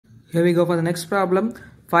Here we go for the next problem.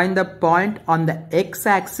 Find the point on the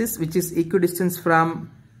x-axis which is equidistant from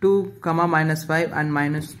 2, minus 5 and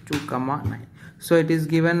minus 2, 9. So it is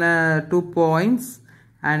given 2 points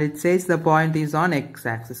and it says the point is on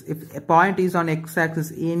x-axis. If a point is on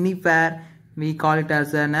x-axis anywhere, we call it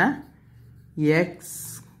as an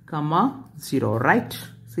x, 0, right?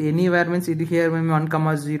 So anywhere means it here when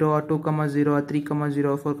 1, 0 or 2, 0 or 3,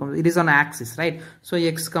 0 or 4, it is on axis, right? So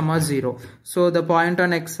x, 0. So the point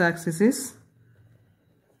on x-axis is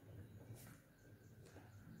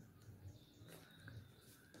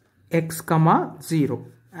x, 0.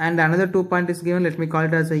 And another 2 point is given. Let me call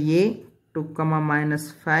it as a 2,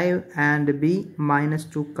 minus 5 and b minus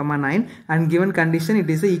 2, 9. And given condition, it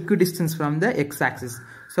is a equidistance from the x-axis.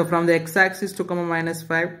 So from the x-axis to minus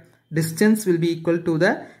 5, distance will be equal to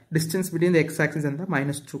the distance between the x-axis and the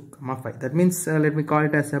minus 2, 5. That means let me call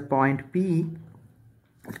it as a point P.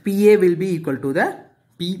 PA will be equal to the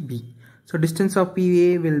PB. So distance of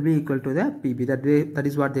PA will be equal to the PB. That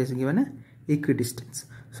is what they is given a equidistance.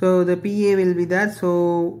 So the PA will be that.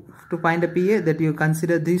 So to find a PA, that you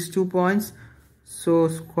consider these 2 points. So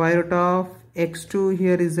square root of x2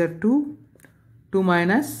 here is a 2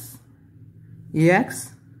 minus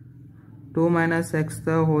x, 2 minus x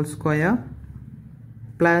the whole square,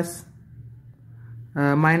 plus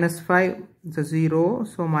minus 5 is a 0,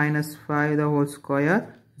 so minus 5 the whole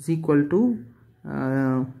square is equal to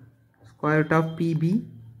square root of PB.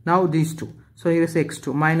 Now these 2. So here is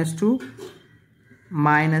x2 minus 2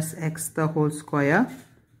 minus x the whole square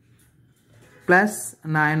plus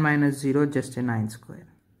 9 minus 0, just a 9 square,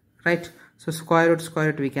 right? So square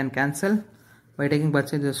root we can cancel. By taking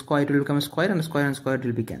percentage, the square it will become a square, and square it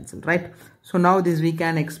will be cancelled, right? So now this we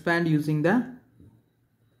can expand using the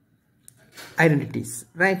identities,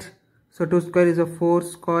 right? So 2 square is a 4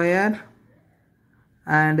 square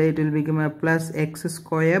and it will become a plus x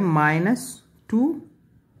square minus 2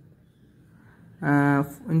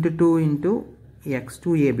 into 2 into x,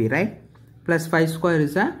 2ab, right? Plus 5 square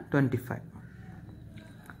is a 25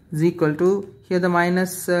 is equal to, here the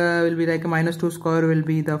minus will be like a minus 2 square will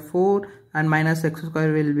be the 4 and minus x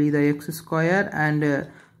square will be the x square, and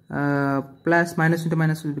plus minus into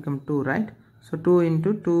minus will become 2, right? So 2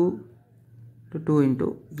 into 2 to 2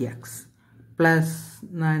 into x plus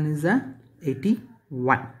 9 is a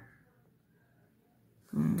 81.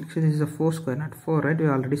 Actually this is a 4 square, not 4, right? We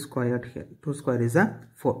already squared here. 2 square is a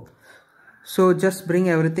 4. So just bring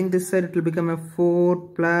everything this side, it will become a 4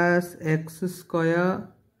 plus x square.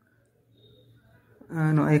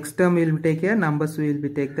 No, x term we will take here, numbers we will be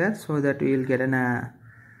take that, so that we will get an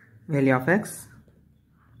value of x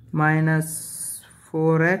minus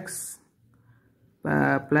 4x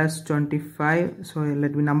plus 25. So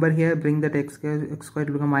let me number here, bring that x square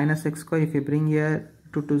will become minus x square. If you bring here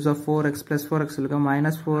 2 2s are 4x plus 4x will become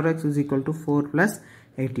minus 4x is equal to 4 plus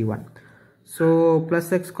 81. So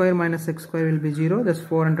plus x square minus x square will be 0. That's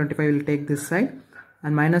 4 and 25 will take this side,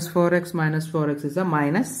 and minus 4x is a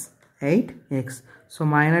minus 8x. So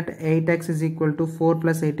minus 8x is equal to 4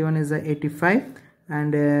 plus 81 is a 85,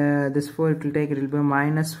 and this 4 it will take, it will be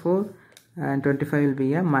minus 4, and 25 will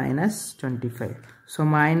be a minus 25. So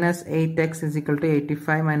minus 8x is equal to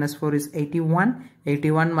 85 minus 4 is 81.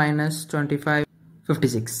 81 minus 25,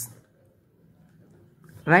 56,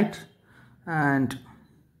 right? And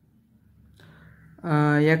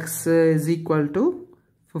x is equal to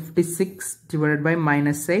 56 divided by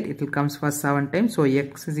minus 8. It will comes for 7 times. So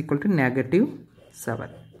x is equal to negative 7.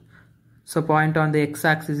 So point on the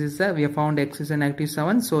x-axis is we have found x is a negative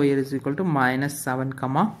 7. So here is equal to minus 7,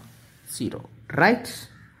 0, right?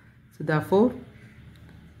 So therefore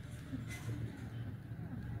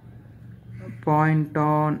point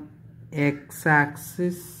on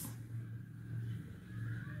x-axis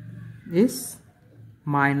is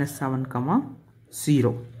minus 7,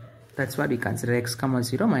 0. That's why we consider x,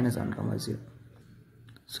 0 minus 1, 0.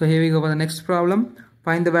 So here we go for the next problem.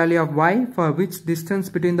 Find the value of y for which distance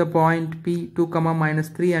between the point P 2, minus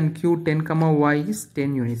 3 and Q 10, y is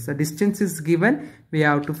 10 units. The distance is given. We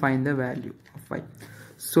have to find the value of y.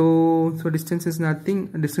 So distance is nothing.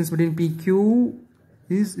 Distance between PQ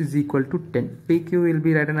is equal to 10. PQ will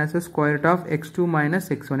be written as a square root of x2 minus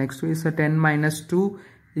x1. x2 is a 10 minus 2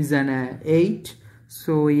 is an 8.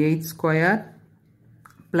 So 8 square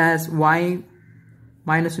plus y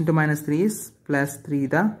minus into minus 3 is plus 3,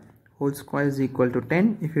 the whole square is equal to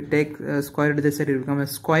 10. If you take square root to this side, it will become a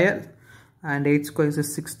square, and 8 square is a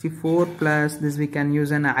 64, plus this we can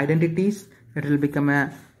use an identities. It will become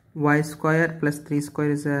a y square plus 3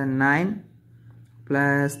 square is a 9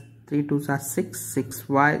 plus 3 2s are 6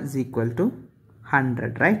 y is equal to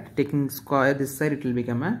 100, right? Taking square this side, it will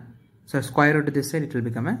become a So square root to this side, it will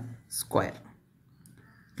become a square.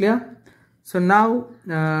 Clear? So now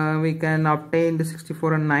we can obtain the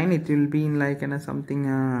 64 and 9. It will be in like something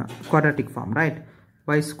quadratic form, right?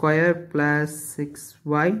 Y square plus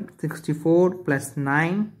 6y, 64 plus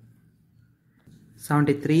 9,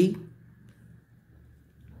 73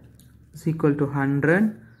 is equal to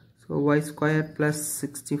 100. So y square plus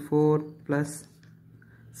 64 plus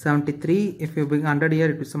 73, if you bring 100 here,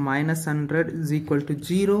 it is a minus 100 is equal to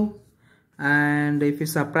 0. And if you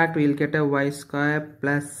subtract, we will get a y square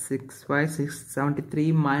plus 6y,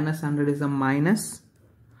 673 minus 100 is a minus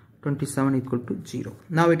 27 equal to 0.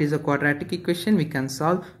 Now it is a quadratic equation, we can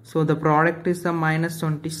solve. So the product is a minus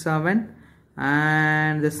 27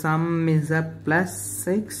 and the sum is a plus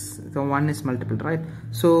 6. So 1 is multiple, right?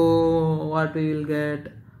 So what we will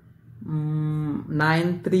get,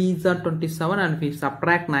 9 3s are 27, and if we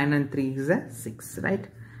subtract 9 and 3 is a 6, right?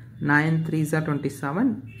 9 3s are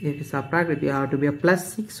 27. If you subtract it, you have to be a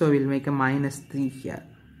plus 6, so we'll make a minus 3 here,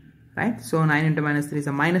 right? So 9 into minus 3 is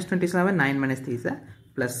a minus 27, 9 minus 3 is a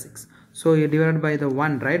plus 6. So you divided by the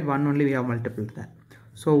 1, right? 1 only we have multiplied that.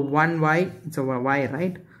 So 1y, it's a y,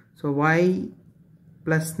 right? So y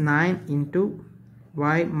plus 9 into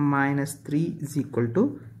y minus 3 is equal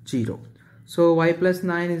to 0. So y plus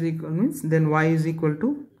 9 is equal, means then y is equal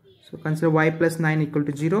to, so consider y plus 9 equal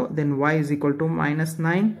to 0, then y is equal to minus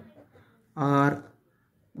 9, or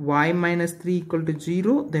y minus 3 equal to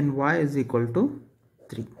 0, then y is equal to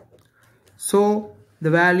 3. So the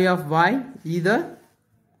value of y either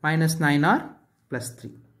minus 9 or plus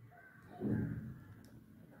 3.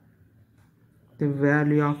 The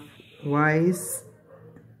value of y is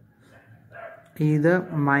either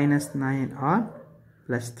minus 9 or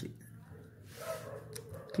plus 3.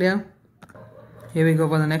 Clear? Here we go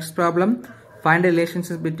for the next problem. Find the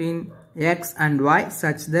relationship between x and y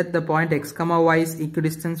such that the point x comma y is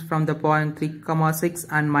equidistant from the point 3 comma 6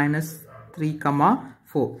 and minus 3 comma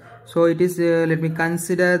 4. So it is, let me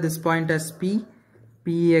consider this point as P.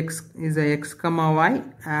 Px is a x comma y,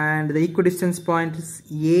 and the equidistance point is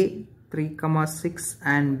A 3 comma 6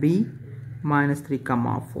 and B minus 3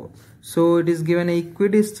 comma 4. So it is given a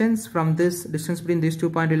equidistance from this distance between these 2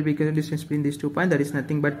 points will be equal to distance between these 2 points, that is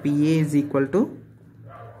nothing but PA is equal to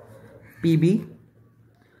PB.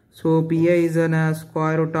 So PA is a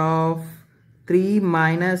square root of 3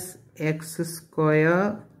 minus x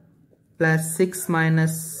square plus 6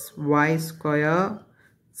 minus y square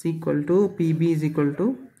is equal to PB is equal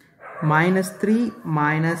to minus 3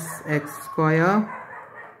 minus x square,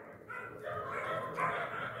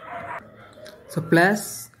 so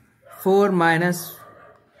plus 4 minus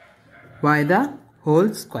y the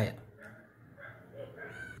whole square,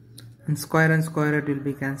 and square it will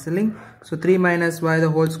be cancelling. So 3 minus y the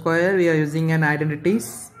whole square, we are using an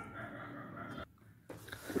identities.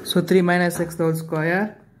 So 3 minus x the whole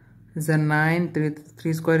square is a 9,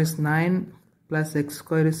 3 square is 9, plus x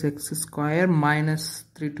square is x square, minus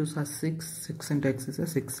 3 2s are 6, 6 into x is a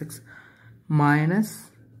 6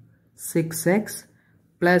 minus 6x,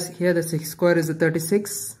 plus here the 6 square is a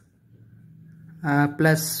 36,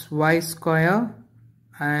 plus y square,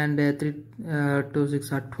 and 3 2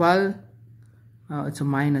 6 are 12, it's a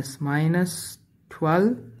minus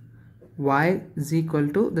 12 y is equal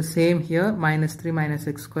to the same here, minus 3 minus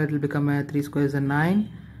x square will become a 3 square is a 9,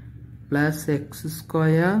 plus x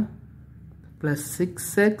square plus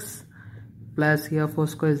 6x, plus here 4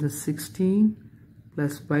 square is a 16,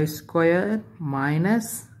 plus y square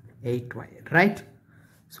minus 8y, right?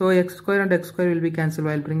 So x square and x square will be cancelled.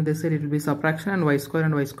 While bring this here, it will be subtraction, and y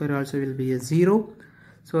square also will be a 0.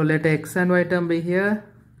 So let x and y term be here.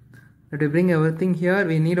 Let me bring everything here.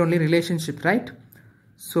 We need only relationship, right?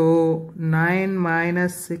 So 9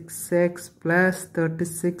 minus 6x plus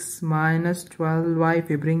 36 minus 12y. If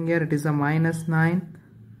we bring here, it is a minus 9,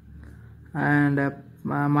 and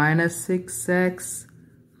minus 6x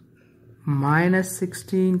minus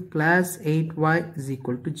 16 plus 8y is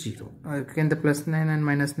equal to 0. Again the plus 9 and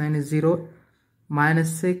minus 9 is 0.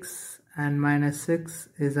 Minus 6 and minus 6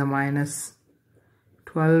 is a minus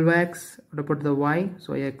 12x. What about the y?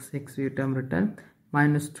 So x we term written.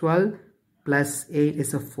 Minus 12 plus 8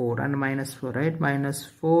 is a 4, and minus 4, right? Minus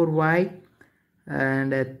 4y,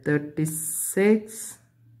 and 36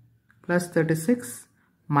 plus 36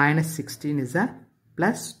 minus 16 is a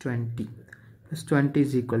plus 20. Plus 20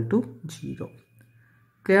 is equal to 0.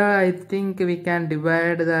 Okay, I think we can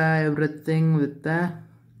divide everything with the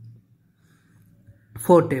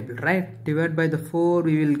 4 table, right? Divide by the 4,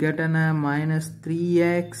 we will get a minus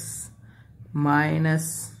 3x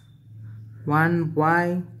minus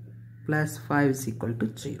 1y plus 5 is equal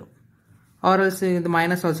to 0. or else the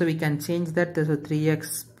minus also we can change that. So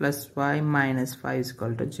 3x plus y minus 5 is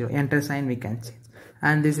equal to 0. Enter sign we can change,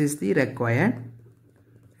 and this is the required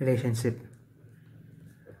relationship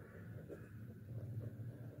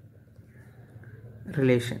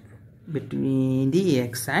between the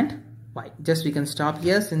x and y. Just we can stop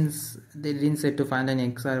here since they didn't say to find an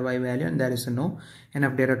x or y value and there is no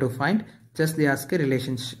enough data to find. Just they ask a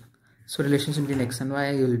relationship. So relationship between x and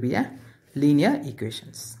y will be a linear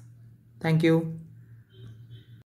equations. Thank you.